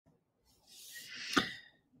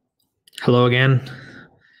Hello again.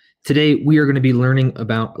 Today we are going to be learning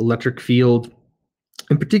about electric field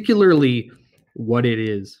and particularly what it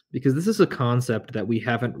is, because this is a concept that we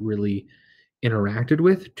haven't really interacted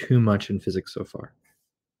with too much in physics so far.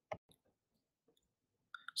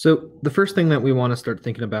 So the first thing that we want to start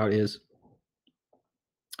thinking about is,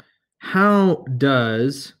 how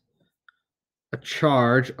does a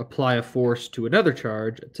charge apply a force to another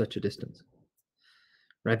charge at such a distance?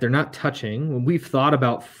 Right? They're not touching. When we've thought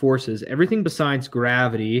about forces, everything besides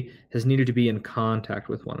gravity has needed to be in contact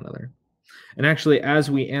with one another. And actually,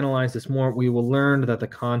 as we analyze this more, we will learn that the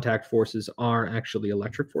contact forces are actually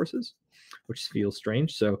electric forces, which feels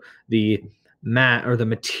strange. So the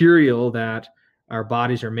material that our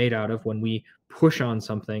bodies are made out of, when we push on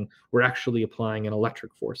something, we're actually applying an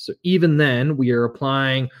electric force. So even then, we are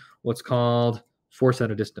applying what's called force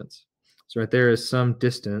at a distance. So right there is some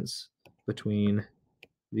distance between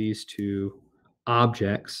these two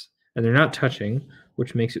objects, and they're not touching,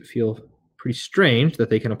 which makes it feel pretty strange that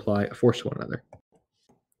they can apply a force to one another.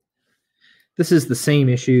 This is the same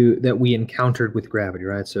issue that we encountered with gravity,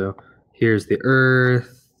 right? So here's the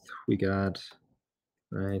Earth. We got,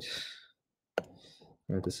 right,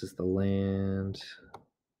 this is the land.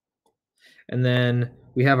 And then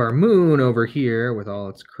we have our moon over here with all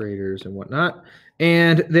its craters and whatnot.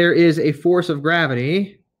 And there is a force of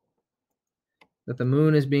gravity that the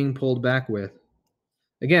moon is being pulled back with.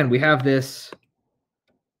 Again, we have this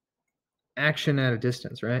action at a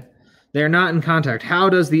distance, right? They're not in contact. How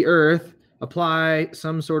does the Earth apply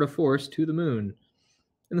some sort of force to the moon?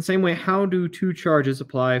 In the same way, how do two charges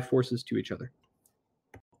apply forces to each other?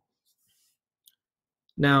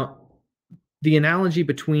 Now, the analogy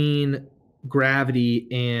between gravity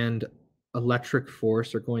and electric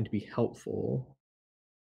force are going to be helpful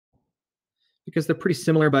because they're pretty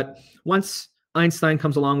similar, but once Einstein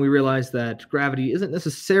comes along, we realize that gravity isn't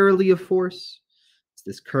necessarily a force. It's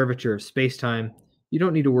this curvature of space-time. You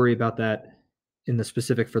don't need to worry about that in the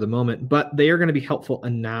specific for the moment, but they are going to be helpful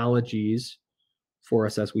analogies for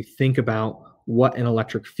us as we think about what an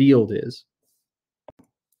electric field is.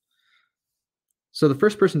 So the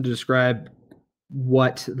first person to describe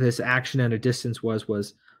what this action at a distance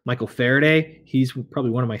was Michael Faraday. He's probably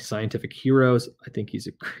one of my scientific heroes. I think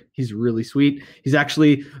he's really sweet. He's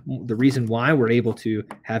actually the reason why we're able to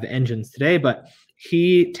have engines today, but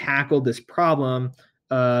he tackled this problem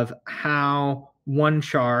of how one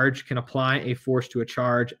charge can apply a force to a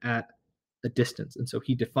charge at a distance. And so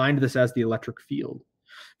he defined this as the electric field,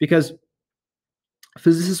 because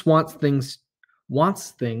physicists wants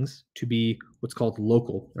things to be what's called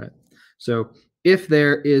local, right? So if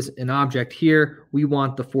there is an object here, we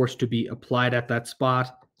want the force to be applied at that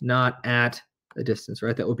spot, not at a distance,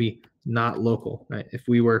 right? That would be not local, right? If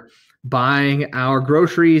we were buying our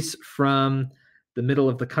groceries from the middle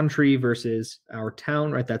of the country versus our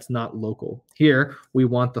town, right? That's not local. Here, we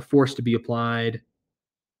want the force to be applied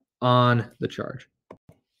on the charge.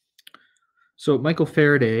 So what Michael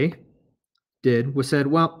Faraday did was said,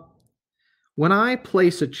 well, when I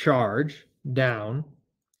place a charge down,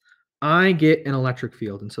 I get an electric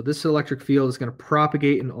field. And so this electric field is going to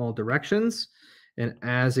propagate in all directions. And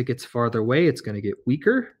as it gets farther away, it's going to get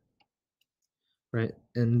weaker, right?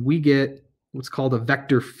 And we get what's called a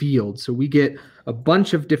vector field. So we get a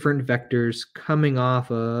bunch of different vectors coming off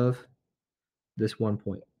of this one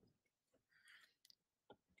point.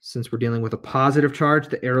 Since we're dealing with a positive charge,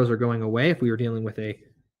 the arrows are going away. If we were dealing with a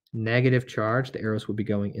negative charge, the arrows would be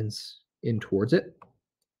going in towards it.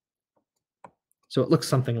 So it looks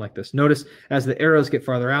something like this. Notice as the arrows get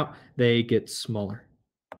farther out, they get smaller.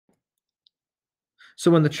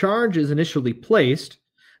 So when the charge is initially placed,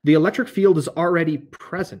 the electric field is already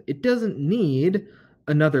present. It doesn't need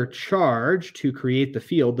another charge to create the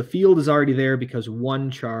field. The field is already there because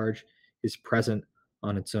one charge is present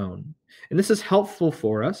on its own. And this is helpful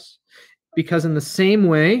for us because in the same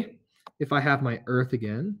way, if I have my Earth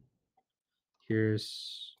again, I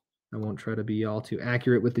won't try to be all too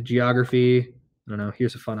accurate with the geography. I don't know,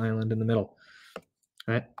 here's a fun island in the middle,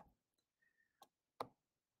 right?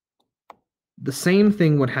 The same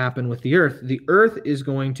thing would happen with the Earth. The Earth is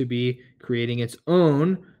going to be creating its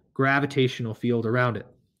own gravitational field around it.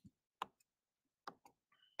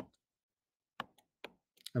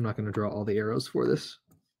 I'm not going to draw all the arrows for this,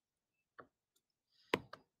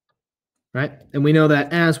 right? And we know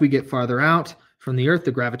that as we get farther out from the Earth,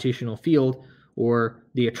 the gravitational field or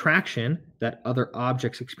the attraction that other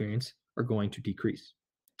objects experience are going to decrease.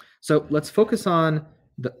 So let's focus on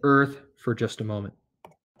the Earth for just a moment.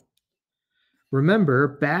 Remember,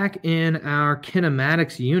 back in our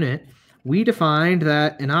kinematics unit, we defined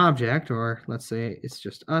that an object, or let's say it's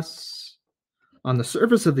just us, on the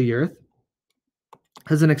surface of the Earth,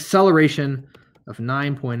 has an acceleration of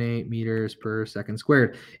 9.8 meters per second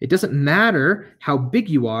squared. It doesn't matter how big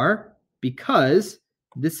you are because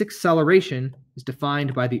this acceleration is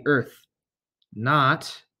defined by the Earth,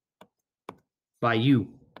 not by you.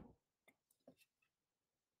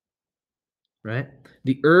 Right?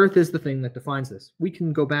 The Earth is the thing that defines this. We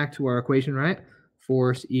can go back to our equation, right?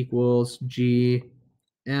 Force equals G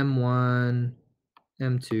m1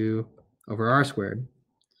 m2 over r squared,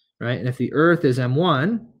 right? And if the Earth is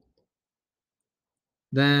m1,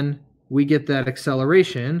 then we get that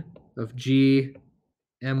acceleration of G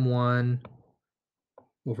m1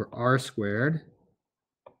 over r squared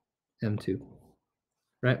m2,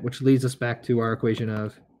 right? Which leads us back to our equation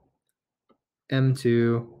of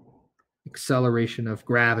m2 acceleration of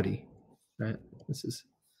gravity, right? This is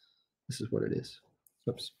what it is.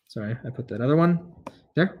 Oops, sorry, I put that other one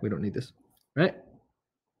there. We don't need this, right?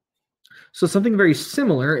 So something very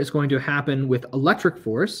similar is going to happen with electric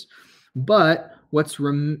force, but what's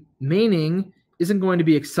remaining isn't going to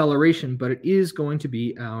be acceleration, but it is going to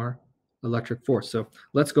be our electric force. So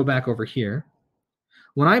let's go back over here.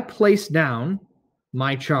 When I place down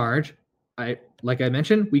my charge, like I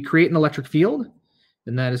mentioned, we create an electric field,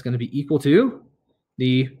 and that is going to be equal to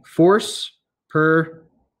the force per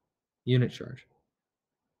unit charge.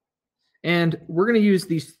 And we're going to use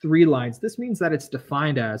these three lines. This means that it's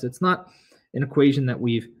defined as, it's not an equation that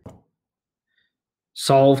we've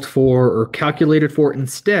solved for or calculated for.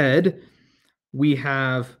 Instead, we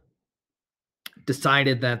have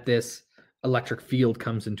decided that this electric field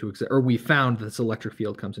comes into existence, or we found this electric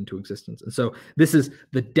field comes into existence. And so this is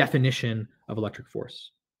the definition of electric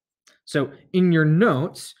force. So in your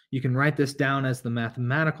notes, you can write this down as the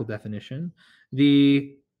mathematical definition.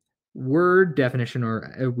 The word definition,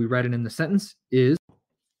 or we write it in the sentence, is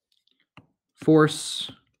force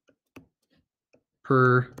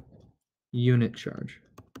per unit charge.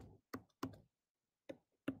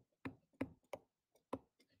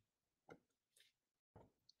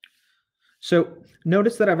 So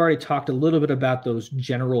notice that I've already talked a little bit about those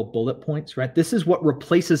general bullet points, right? This is what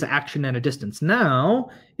replaces action at a distance. Now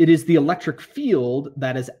it is the electric field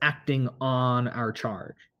that is acting on our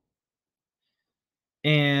charge.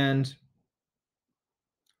 And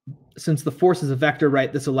since the force is a vector,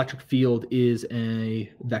 right, this electric field is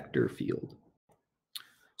a vector field.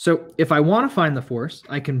 So if I want to find the force,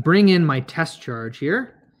 I can bring in my test charge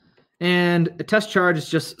here. And a test charge is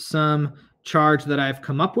just some charge that I've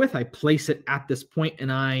come up with. I place it at this point,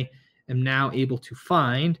 and I am now able to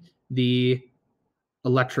find the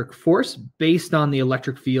electric force based on the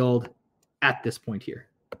electric field at this point here.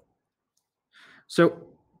 So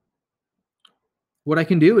what I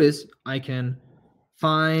can do is I can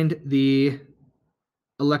find the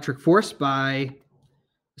electric force by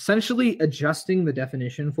essentially adjusting the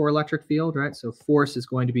definition for electric field, right? So force is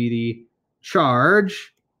going to be the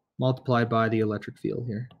charge multiplied by the electric field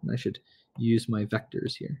here. And I should use my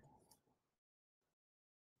vectors here.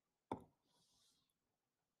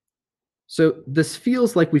 So this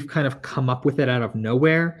feels like we've kind of come up with it out of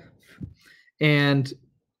nowhere. And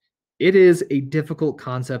it is a difficult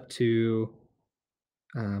concept to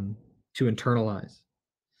internalize.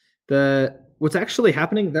 What's actually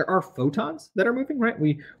happening, there are photons that are moving, right?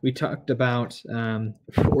 We talked about,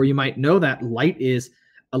 or you might know that light is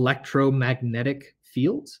electromagnetic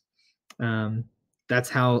fields. That's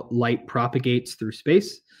how light propagates through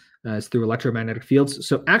space, is through electromagnetic fields.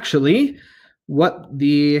 So actually, what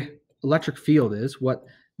the electric field is, what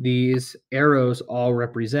these arrows all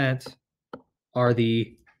represent, are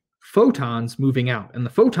the photons moving out. And the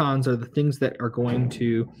photons are the things that are going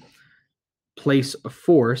to place a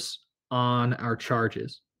force on our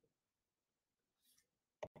charges.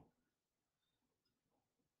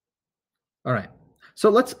 All right, so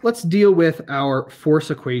let's deal with our force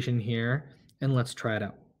equation here, and let's try it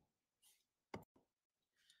out.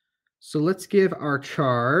 So let's give our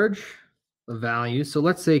charge a value. So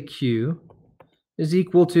let's say Q is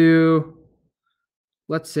equal to,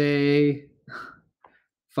 let's say,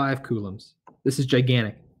 5 coulombs. This is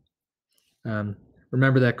gigantic.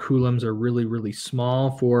 Remember that coulombs are really, really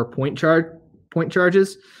small for point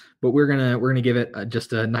charges, but we're gonna give it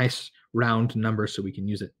just a nice round number so we can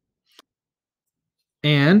use it.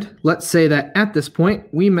 And let's say that at this point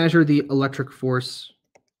we measure the electric force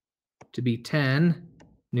to be 10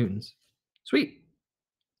 newtons. Sweet.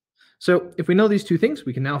 So if we know these two things,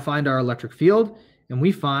 we can now find our electric field, and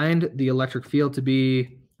we find the electric field to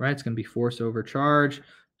be, right, it's going to be force over charge,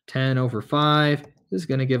 10 over 5. This is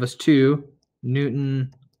going to give us 2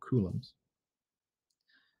 Newton coulombs.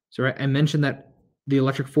 So right, I mentioned that the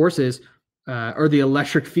electric force is or the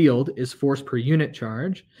electric field is force per unit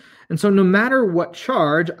charge. And so no matter what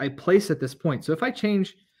charge I place at this point, so if I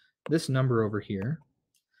change this number over here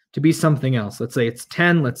to be something else, let's say it's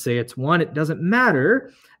 10, let's say it's 1, it doesn't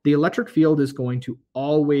matter. The electric field is going to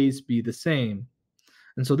always be the same.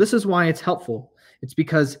 And so this is why it's helpful. It's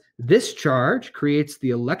because this charge creates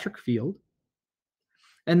the electric field.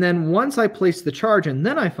 And then once I place the charge and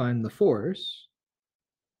then I find the force,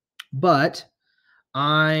 but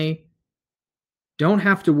I don't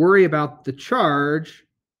have to worry about the charge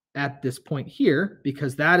at this point here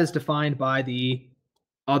because that is defined by the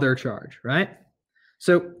other charge, right?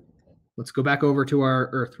 So let's go back over to our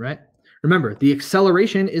Earth, right? Remember, the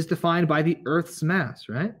acceleration is defined by the Earth's mass,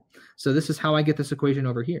 right? So this is how I get this equation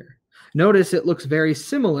over here. Notice it looks very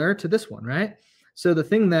similar to this one, right? So the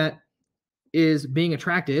thing that is being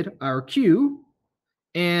attracted, our Q,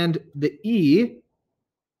 and the E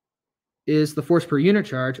is the force per unit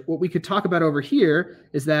charge. What we could talk about over here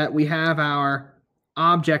is that we have our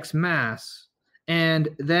object's mass, and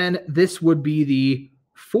then this would be the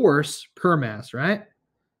force per mass, right?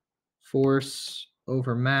 Force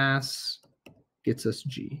over mass gets us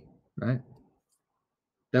G, right?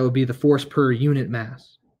 That would be the force per unit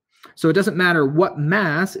mass. So it doesn't matter what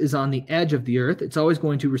mass is on the edge of the Earth, it's always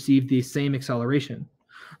going to receive the same acceleration.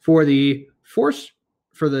 For the force,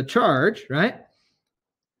 for the charge, right?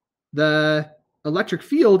 The electric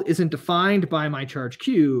field isn't defined by my charge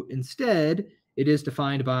Q. Instead, it is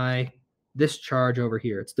defined by this charge over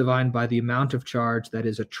here. It's defined by the amount of charge that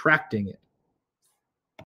is attracting it.